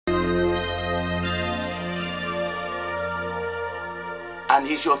And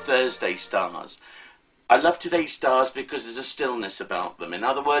here's your Thursday stars. I love today's stars because there's a stillness about them. In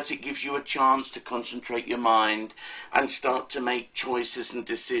other words, it gives you a chance to concentrate your mind and start to make choices and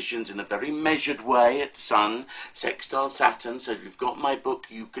decisions in a very measured way. It's Sun, sextile Saturn. So if you've got my book,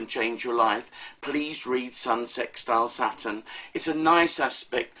 You Can Change Your Life, please read Sun, sextile Saturn. It's a nice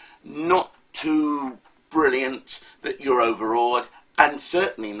aspect, not too brilliant that you're overawed, and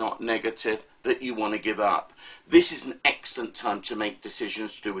certainly not negative that you want to give up. This is an excellent time to make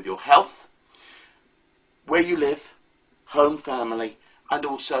decisions to do with your health, where you live, home, family, and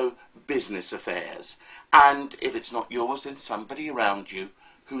also business affairs. And if it's not yours, then somebody around you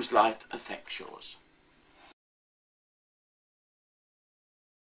whose life affects yours.